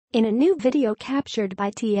In a new video captured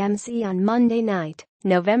by TMZ on Monday night,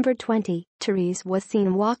 November 20, Tyrese was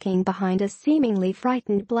seen walking behind a seemingly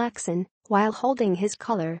frightened Blackson while holding his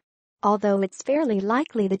collar. Although it's fairly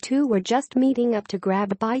likely the two were just meeting up to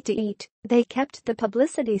grab a bite to eat, they kept the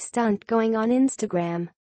publicity stunt going on Instagram.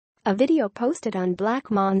 A video posted on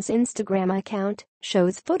Blackmon's Instagram account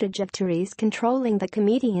shows footage of Tyrese controlling the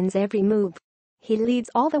comedian's every move. He leads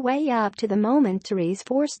all the way up to the moment Tyrese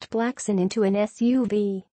forced Blackson into an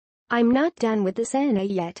SUV. "I'm not done with the scene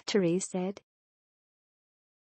yet," Tyrese said.